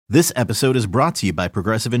This episode is brought to you by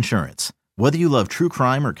Progressive Insurance. Whether you love true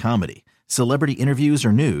crime or comedy, celebrity interviews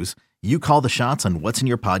or news, you call the shots on what's in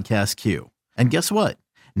your podcast queue. And guess what?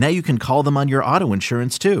 Now you can call them on your auto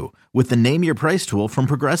insurance too with the Name Your Price tool from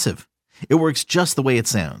Progressive. It works just the way it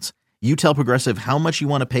sounds. You tell Progressive how much you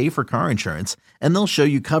want to pay for car insurance, and they'll show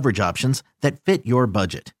you coverage options that fit your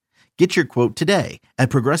budget. Get your quote today at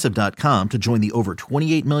Progressive.com to join the over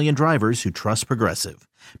 28 million drivers who trust Progressive.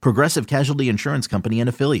 Progressive Casualty Insurance Company and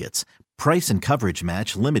Affiliates. Price and coverage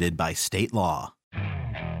match limited by state law.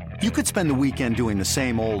 You could spend the weekend doing the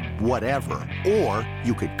same old whatever, or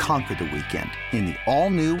you could conquer the weekend in the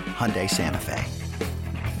all-new Hyundai Santa Fe.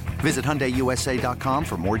 Visit HyundaiUSA.com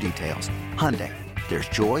for more details. Hyundai, there's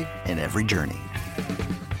joy in every journey.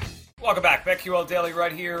 Welcome back. BetQL Daily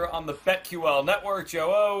right here on the BetQL Network.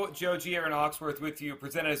 Joe O, Joe G, Aaron Hawksworth with you,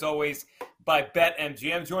 presented as always by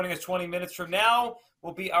BetMGM. Joining us 20 minutes from now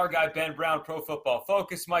will be our guy Ben Brown, Pro Football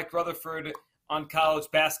Focus. Mike Rutherford on college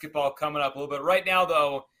basketball coming up a little bit. Right now,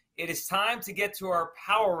 though, it is time to get to our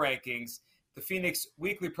power rankings. The Phoenix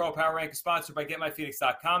Weekly Pro Power Rank is sponsored by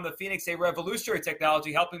GetMyPhoenix.com. The Phoenix, a revolutionary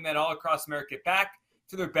technology helping men all across America get back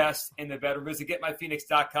to their best in the bedroom. Visit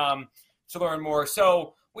GetMyPhoenix.com to learn more.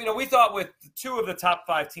 So, we thought with two of the top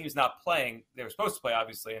five teams not playing, they were supposed to play,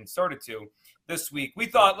 obviously, and started to this week, we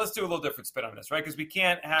thought, let's do a little different spin on this, right? Because we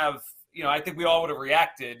can't have, I think we all would have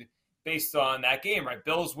reacted based on that game, right?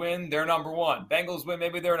 Bills win, they're number one. Bengals win,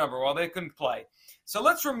 maybe they're number one. They couldn't play. So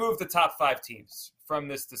let's remove the top five teams from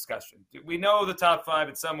this discussion. We know the top five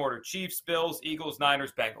in some order: Chiefs, Bills, Eagles,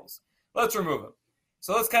 Niners, Bengals. Let's remove them.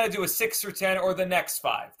 So let's kind of do a 6 or 10 or the next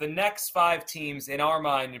five. The next five teams in our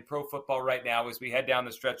mind in pro football right now as we head down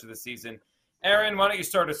the stretch of the season. Aaron, why don't you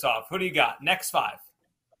start us off? Who do you got? Next five.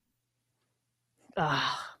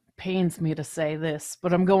 Pains me to say this,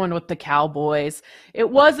 but I'm going with the Cowboys. It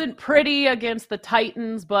wasn't pretty against the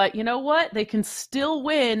Titans, but you know what? They can still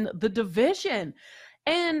win the division.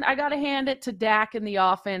 And I got to hand it to Dak and the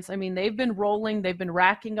offense. I mean, they've been rolling. They've been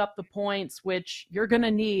racking up the points, which you're going to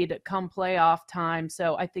need come playoff time.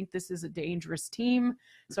 So I think this is a dangerous team.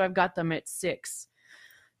 So I've got them at 6.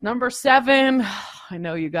 Number 7, I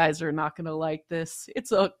know you guys are not going to like this.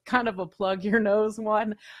 It's a kind of a plug your nose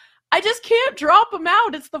one. I just can't drop them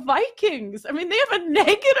out. It's the Vikings. I mean, they have a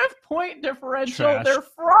negative point differential. Trash. They're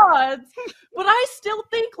frauds. But I still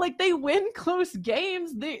think, they win close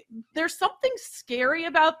games. There's something scary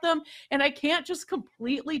about them, and I can't just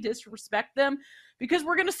completely disrespect them because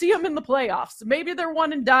we're going to see them in the playoffs. Maybe they're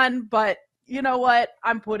one and done, but you know what?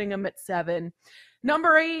 I'm putting them at 7.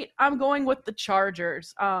 Number 8, I'm going with the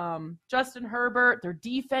Chargers. Justin Herbert, their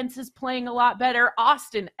defense is playing a lot better.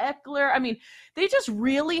 Austin Eckler. I mean, they just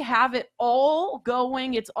really have it all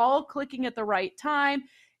going. It's all clicking at the right time.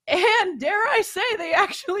 And dare I say, they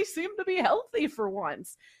actually seem to be healthy for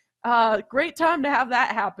once. Great time to have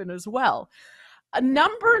that happen as well.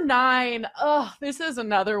 Number 9, this is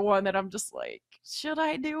another one that I'm just like, should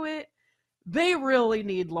I do it? They really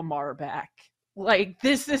need Lamar back.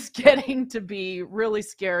 This is getting to be really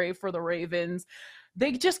scary for the Ravens.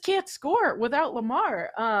 They just can't score without Lamar.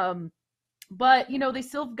 But, they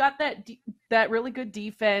still got that really good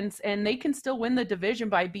defense, and they can still win the division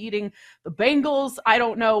by beating the Bengals. I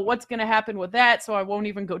don't know what's going to happen with that, so I won't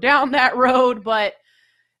even go down that road. But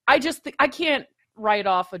I just think I can't write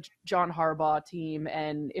off a John Harbaugh team,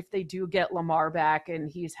 and if they do get Lamar back and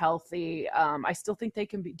he's healthy, I still think they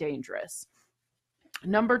can be dangerous.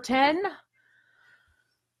 Number 10,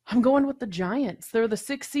 I'm going with the Giants. They're the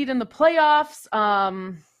 6th seed in the playoffs.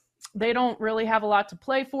 They don't really have a lot to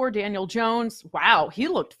play for. Daniel Jones, wow, he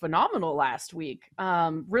looked phenomenal last week.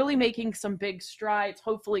 Really making some big strides.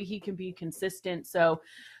 Hopefully he can be consistent. So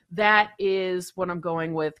that is what I'm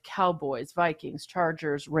going with: Cowboys, Vikings,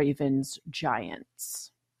 Chargers, Ravens,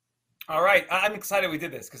 Giants. All right. I'm excited we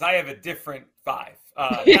did this because I have a different 5.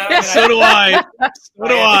 So do I.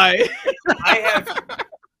 I have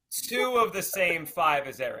 2 of the same 5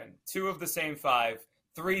 as Aaron. 2 of the same 5.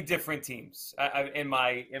 3 different teams in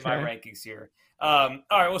my rankings here. All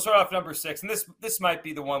right, we'll start off number 6, and this might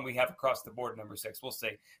be the one we have across the board. Number 6, we'll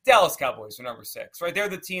see. Dallas Cowboys are number 6, right? They're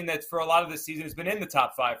the team that for a lot of the season has been in the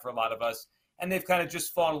top 5 for a lot of us, and they've kind of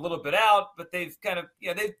just fallen a little bit out. But they've kind of,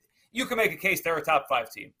 you can make a case they're a top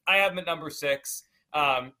 5 team. I have them at number 6.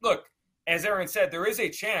 Look, as Aaron said, there is a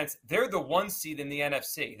chance they're the 1 seed in the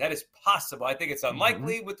NFC. That is possible. I think it's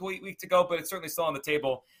unlikely with the week to go, but it's certainly still on the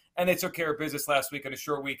table. And they took care of business last week in a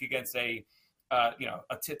short week against a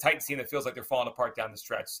Titans team that feels like they're falling apart down the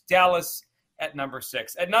stretch. Dallas at number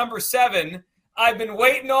 6. At number 7, I've been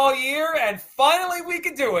waiting all year, and finally we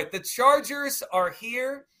can do it. The Chargers are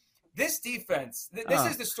here. This defense, this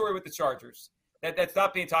is the story with the Chargers. that's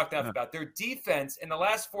not being talked enough about. Their defense in the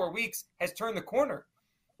last 4 weeks has turned the corner.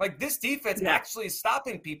 Like, this defense actually is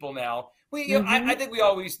stopping people now. I think we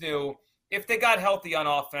always knew if they got healthy on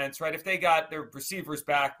offense, right, if they got their receivers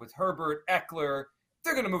back with Herbert, Eckler,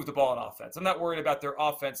 they're going to move the ball on offense. I'm not worried about their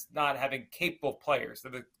offense not having capable players.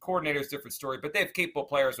 The coordinator's a different story, but they have capable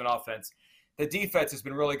players on offense. The defense has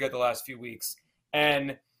been really good the last few weeks.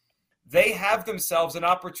 And they have themselves an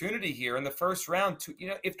opportunity here in the first round to,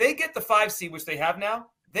 if they get the 5 seed, which they have now,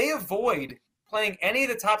 they avoid playing any of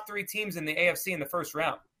the top 3 teams in the AFC in the first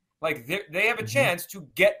round. Like, they have a chance to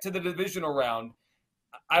get to the divisional round.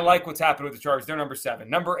 I like what's happened with the Chargers. They're number 7.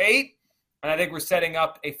 Number 8, and I think we're setting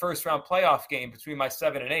up a first-round playoff game between my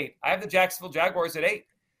 7 and 8. I have the Jacksonville Jaguars at 8.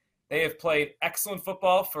 They have played excellent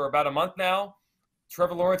football for about a month now.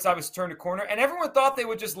 Trevor Lawrence obviously turned a corner, and everyone thought they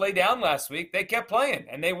would just lay down last week. They kept playing,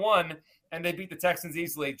 and they won, and they beat the Texans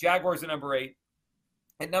easily. Jaguars at number 8.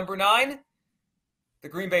 At number 9, the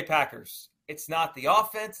Green Bay Packers. It's not the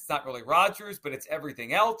offense. It's not really Rodgers, but it's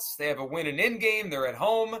everything else. They have a win and in game. They're at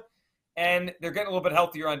home, and they're getting a little bit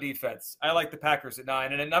healthier on defense. I like the Packers at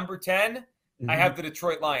 9. And at number 10, I have the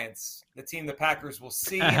Detroit Lions, the team the Packers will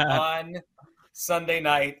see on Sunday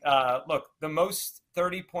night. Look, the most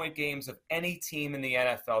 30-point games of any team in the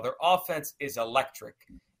NFL. Their offense is electric.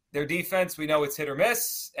 Their defense, we know it's hit or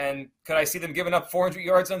miss. And could I see them giving up 400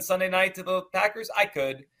 yards on Sunday night to the Packers? I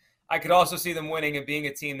could. I could also see them winning and being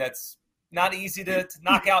a team that's not easy to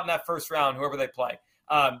knock out in that first round, whoever they play.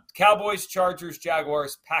 Cowboys, Chargers,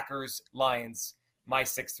 Jaguars, Packers, Lions, my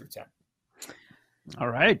 6 through 10. All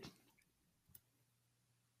right.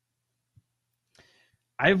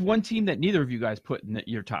 I have one team that neither of you guys put in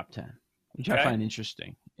your top 10, which I find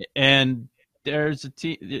interesting. And there's a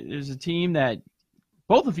team that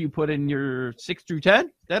both of you put in your 6 through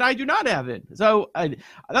 10 that I do not have in. So I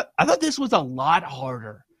thought this was a lot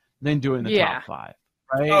harder than doing the top 5.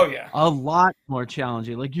 Right? Oh, yeah. A lot more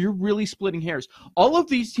challenging. Like, you're really splitting hairs. All of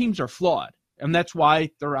these teams are flawed, and that's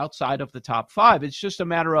why they're outside of the top 5. It's just a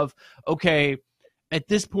matter of, okay, at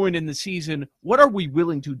this point in the season, what are we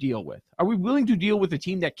willing to deal with? Are we willing to deal with a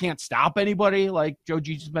team that can't stop anybody, like Joe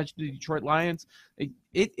G just mentioned, the Detroit Lions?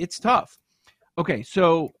 It's tough. Okay,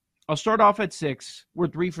 so I'll start off at 6. We're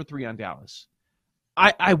 3 for 3 on Dallas.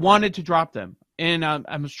 I wanted to drop them, and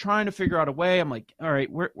I was trying to figure out a way. I'm like, all right,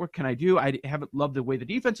 what can I do? I haven't loved the way the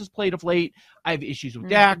defense has played of late. I have issues with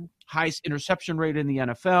Dak, highest interception rate in the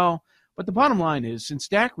NFL. But the bottom line is, since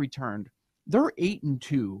Dak returned, they're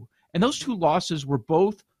 8-2. And those 2 losses were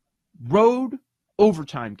both road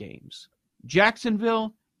overtime games,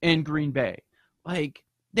 Jacksonville and Green Bay. Like,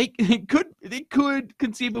 they could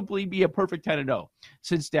conceivably be a perfect 10-0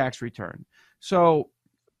 since Dak's return. So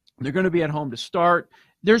they're going to be at home to start.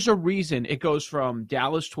 There's a reason it goes from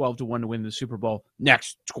Dallas 12-1 to win the Super Bowl,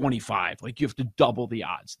 next 25. Like, you have to double the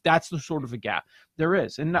odds. That's the sort of a gap there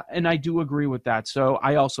is. And I do agree with that. So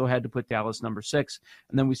I also had to put Dallas number 6,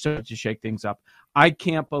 and then we started to shake things up. I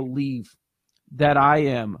can't believe that I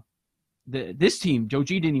am this team. Joe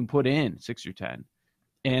G didn't even put in 6 through 10,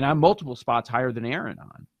 and I'm multiple spots higher than Aaron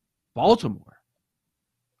on Baltimore.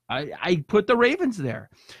 I put the Ravens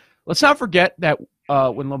there. Let's not forget that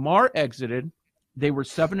when Lamar exited, they were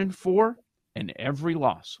 7-4, and every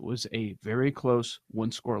loss was a very close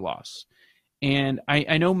one-score loss. And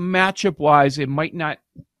I know matchup-wise, it might not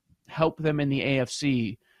help them in the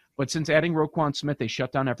AFC, but since adding Roquan Smith, they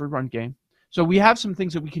shut down every run game. So we have some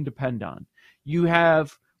things that we can depend on.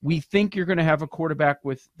 We think you're going to have a quarterback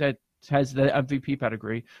that has the MVP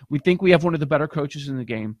pedigree. We think we have one of the better coaches in the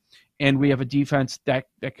game, and we have a defense that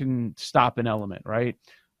can stop an element, right?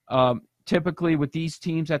 Typically with these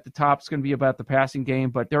teams at the top, it's going to be about the passing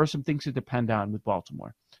game, but there are some things to depend on with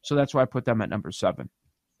Baltimore. So that's why I put them at number 7.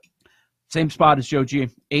 Same spot as Joe G.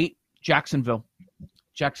 8, Jacksonville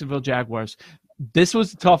Jaguars. This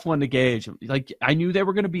was a tough one to gauge. Like, I knew they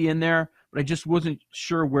were going to be in there, but I just wasn't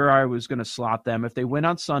sure where I was going to slot them. If they win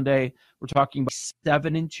on Sunday, we're talking about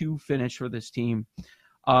 7-2 finish for this team.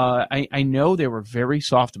 I know they were very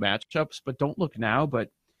soft matchups, but don't look now. But,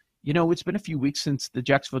 it's been a few weeks since the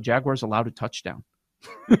Jacksonville Jaguars allowed a touchdown.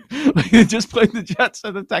 They just played the Jets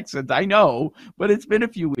and the Texans. I know, but it's been a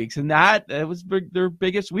few weeks, and that was their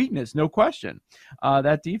biggest weakness, no question,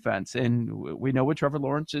 that defense. And we know what Trevor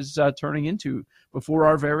Lawrence is turning into before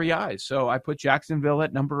our very eyes. So I put Jacksonville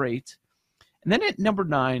at number 8. And then at number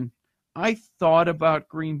 9, I thought about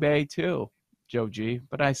Green Bay too, Joe G,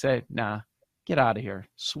 but I said, nah, get out of here.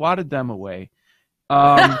 Swatted them away.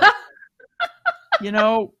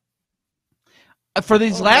 For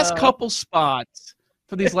these last couple spots,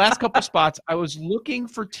 I was looking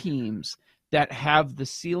for teams that have the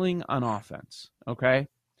ceiling on offense, okay?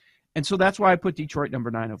 And so that's why I put Detroit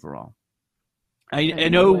number 9 overall. I knew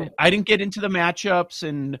know it. I didn't get into the matchups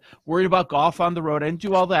and worried about golf on the road. I didn't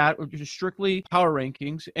do all that. It was just strictly power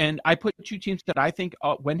rankings. And I put 2 teams that I think,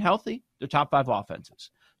 when healthy, they're top 5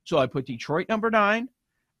 offenses. So I put Detroit number 9,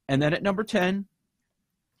 and then at number 10,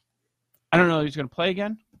 I don't know if he's going to play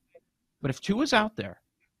again, but if Tua's out there,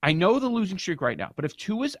 I know the losing streak right now, but if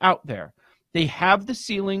Tua's out there, they have the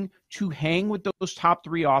ceiling to hang with those top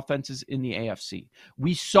 3 offenses in the AFC.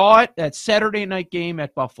 We saw it that Saturday night game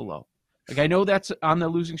at Buffalo. Like, I know that's on the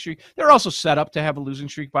losing streak. They're also set up to have a losing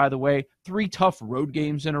streak, by the way. 3 tough road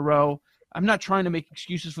games in a row. I'm not trying to make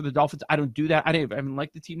excuses for the Dolphins. I don't do that. I haven't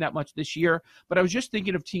liked the team that much this year. But I was just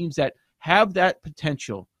thinking of teams that have that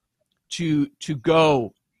potential to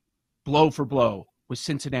go blow for blow with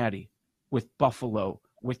Cincinnati, with Buffalo,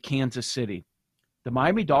 with Kansas City. The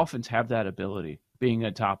Miami Dolphins have that ability, being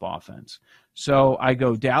a top offense. So I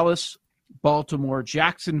go Dallas, Baltimore,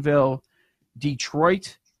 Jacksonville,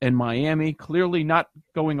 Detroit, and Miami, clearly not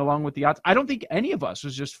going along with the odds. I don't think any of us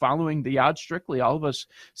was just following the odds strictly. All of us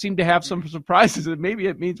seem to have some surprises, and maybe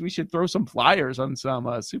it means we should throw some flyers on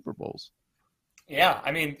some Super Bowls. Yeah,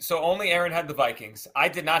 I mean, so only Aaron had the Vikings. I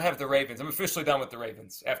did not have the Ravens. I'm officially done with the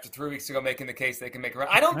Ravens after 3 weeks ago making the case they can make it.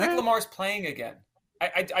 I don't think Lamar's playing again.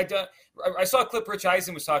 I saw a clip Rich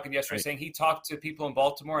Eisen was talking yesterday saying he talked to people in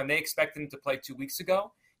Baltimore, and they expected him to play 2 weeks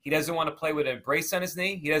ago. He doesn't want to play with a brace on his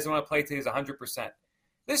knee. He doesn't want to play until he's 100%.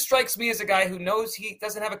 This strikes me as a guy who knows he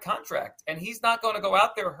doesn't have a contract, and he's not going to go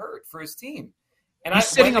out there hurt for his team. And he's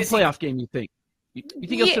sitting a playoff game, you think? You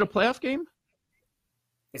think he'll sit a playoff game?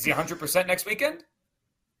 Is he 100% next weekend?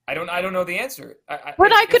 I don't know the answer.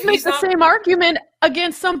 But I could make the same argument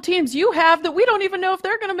against some teams you have that we don't even know if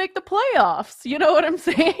they're going to make the playoffs. You know what I'm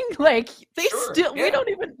saying? Like, we don't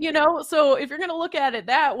even, so if you're going to look at it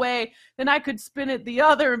that way, then I could spin it the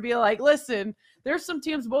other and be like, listen, there's some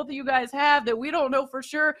teams both of you guys have that we don't know for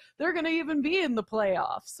sure they're going to even be in the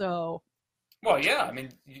playoffs. So, well, yeah, I mean,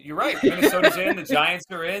 you're right. Minnesota's in, the Giants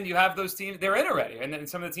are in. You have those teams; they're in already, and then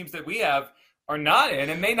some of the teams that we have are not in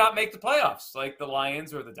and may not make the playoffs, like the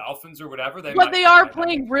Lions or the Dolphins or whatever. But they are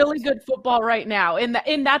playing really good football right now, and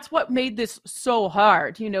that's what made this so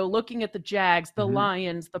hard. Looking at the Jags, the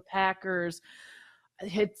Lions, the Packers,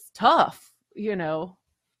 it's tough.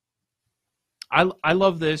 I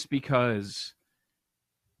love this because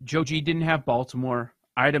Joe G didn't have Baltimore.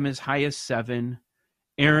 I had him as high as 7.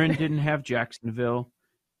 Aaron didn't have Jacksonville.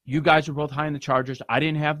 You guys were both high in the Chargers. I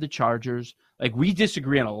didn't have the Chargers. Like, we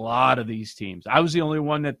disagree on a lot of these teams. I was the only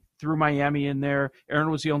one that threw Miami in there. Aaron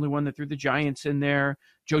was the only one that threw the Giants in there.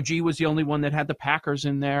 Joe G was the only one that had the Packers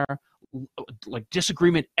in there. Like,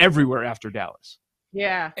 disagreement everywhere after Dallas.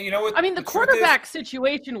 Yeah. And you know what? I mean, the quarterback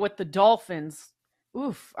situation with the Dolphins,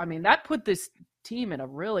 that put this team in a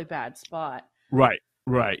really bad spot. Right.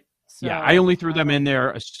 So, yeah, I only threw them in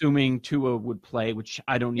there assuming Tua would play, which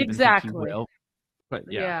I don't even think he will. But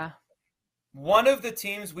yeah. One of the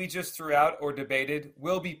teams we just threw out or debated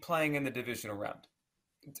will be playing in the divisional round.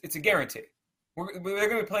 It's a guarantee. They're going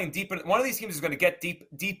to be playing deep. One of these teams is going to get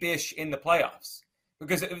deep-ish in the playoffs.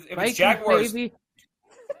 Because if it's Jaguars... Baby.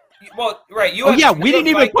 Well, right. We didn't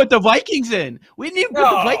even put the Vikings in. We didn't even put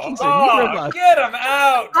the Vikings in. Get them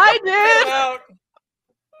out. I did. Get them out.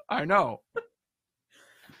 I know.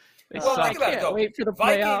 Think about it, though. Wait for the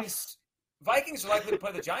playoffs. Vikings are likely to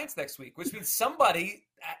play the Giants next week, which means somebody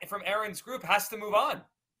from Aaron's group has to move on.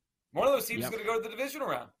 One of those teams is going to go to the divisional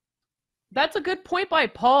round. That's a good point by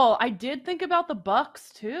Paul. I did think about the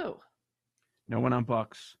Bucs too. No one on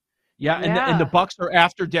Bucs. Yeah. And the Bucs are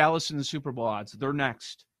after Dallas in the Super Bowl odds. They're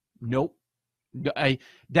next. Nope.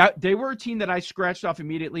 They were a team that I scratched off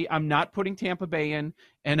immediately. I'm not putting Tampa Bay in,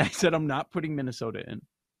 and I said I'm not putting Minnesota in.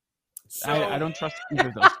 So, I don't trust either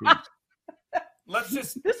of those teams.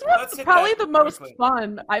 This was probably the most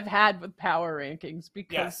fun I've had with power rankings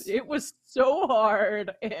because it was so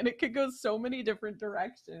hard and it could go so many different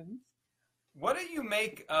directions. What do you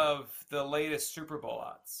make of the latest Super Bowl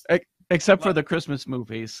odds? Except for the Christmas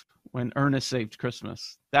movies when Ernest saved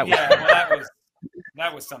Christmas. That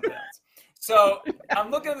was something else. So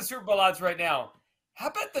I'm looking at the Super Bowl odds right now. How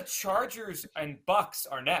about the Chargers and Bucks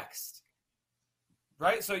are next?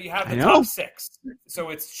 Right? So you have the top 6. So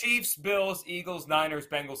it's Chiefs, Bills, Eagles, Niners,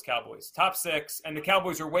 Bengals, Cowboys. Top 6. And the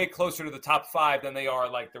Cowboys are way closer to the top 5 than they are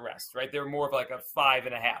like the rest, right? They're more of like a 5.5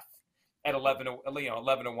 at 11 to 1,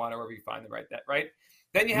 or wherever you find them, right?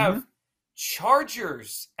 Then you have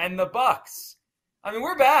Chargers and the Bucks. I mean,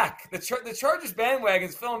 we're back. The Chargers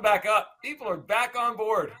bandwagon's filling back up. People are back on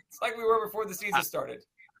board. It's like we were before the season started.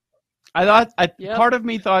 Part of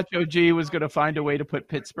me thought Joe G was going to find a way to put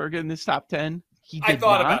Pittsburgh in this top 10. He did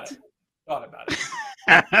thought not. about it.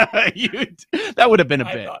 That would have been a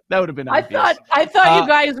bit. That would have been obvious. I thought you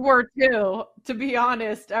guys were too, to be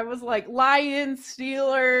honest. I was like, Lions,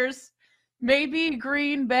 Steelers, maybe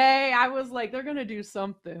Green Bay. I was like, they're going to do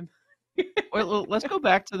something. Well, let's go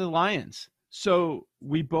back to the Lions. So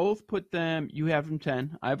we both put them, you have them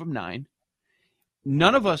 10, I have them 9.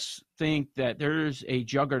 None of us think that there's a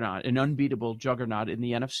juggernaut, an unbeatable juggernaut in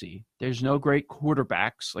the NFC. There's no great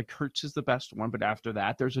quarterbacks. Like Hurts is the best one, but after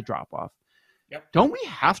that, there's a drop-off. Yep. Don't we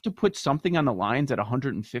have to put something on the Lions at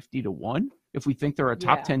 150-1 if we think they're a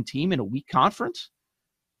top 10 team in a weak conference?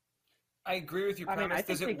 I agree with your premise.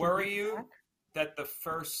 Does it worry you that the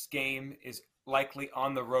first game is likely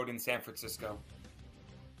on the road in San Francisco?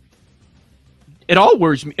 It all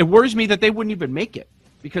worries me. It worries me that they wouldn't even make it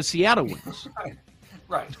because Seattle wins.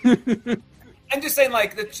 Right. I'm just saying,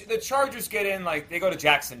 like, the Chargers get in, like, they go to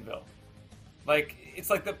Jacksonville. Like, it's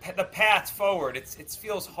like the path forward. It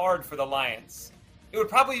feels hard for the Lions. It would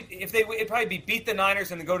probably, it'd probably be beat the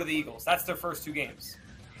Niners and then go to the Eagles. That's their first 2 games.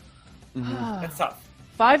 Mm-hmm. That's tough.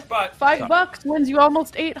 $5 wins you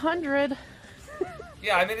almost 800.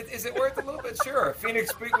 Yeah, I mean, is it worth a little bit? Sure.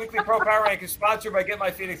 Phoenix Weekly Pro Power Rank is sponsored by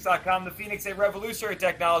GetMyPhoenix.com. The Phoenix, a revolutionary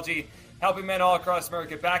technology helping men all across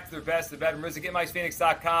America get back to their best. The bedroom is at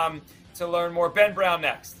GetMyPhoenix.com to learn more. Ben Brown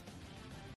next.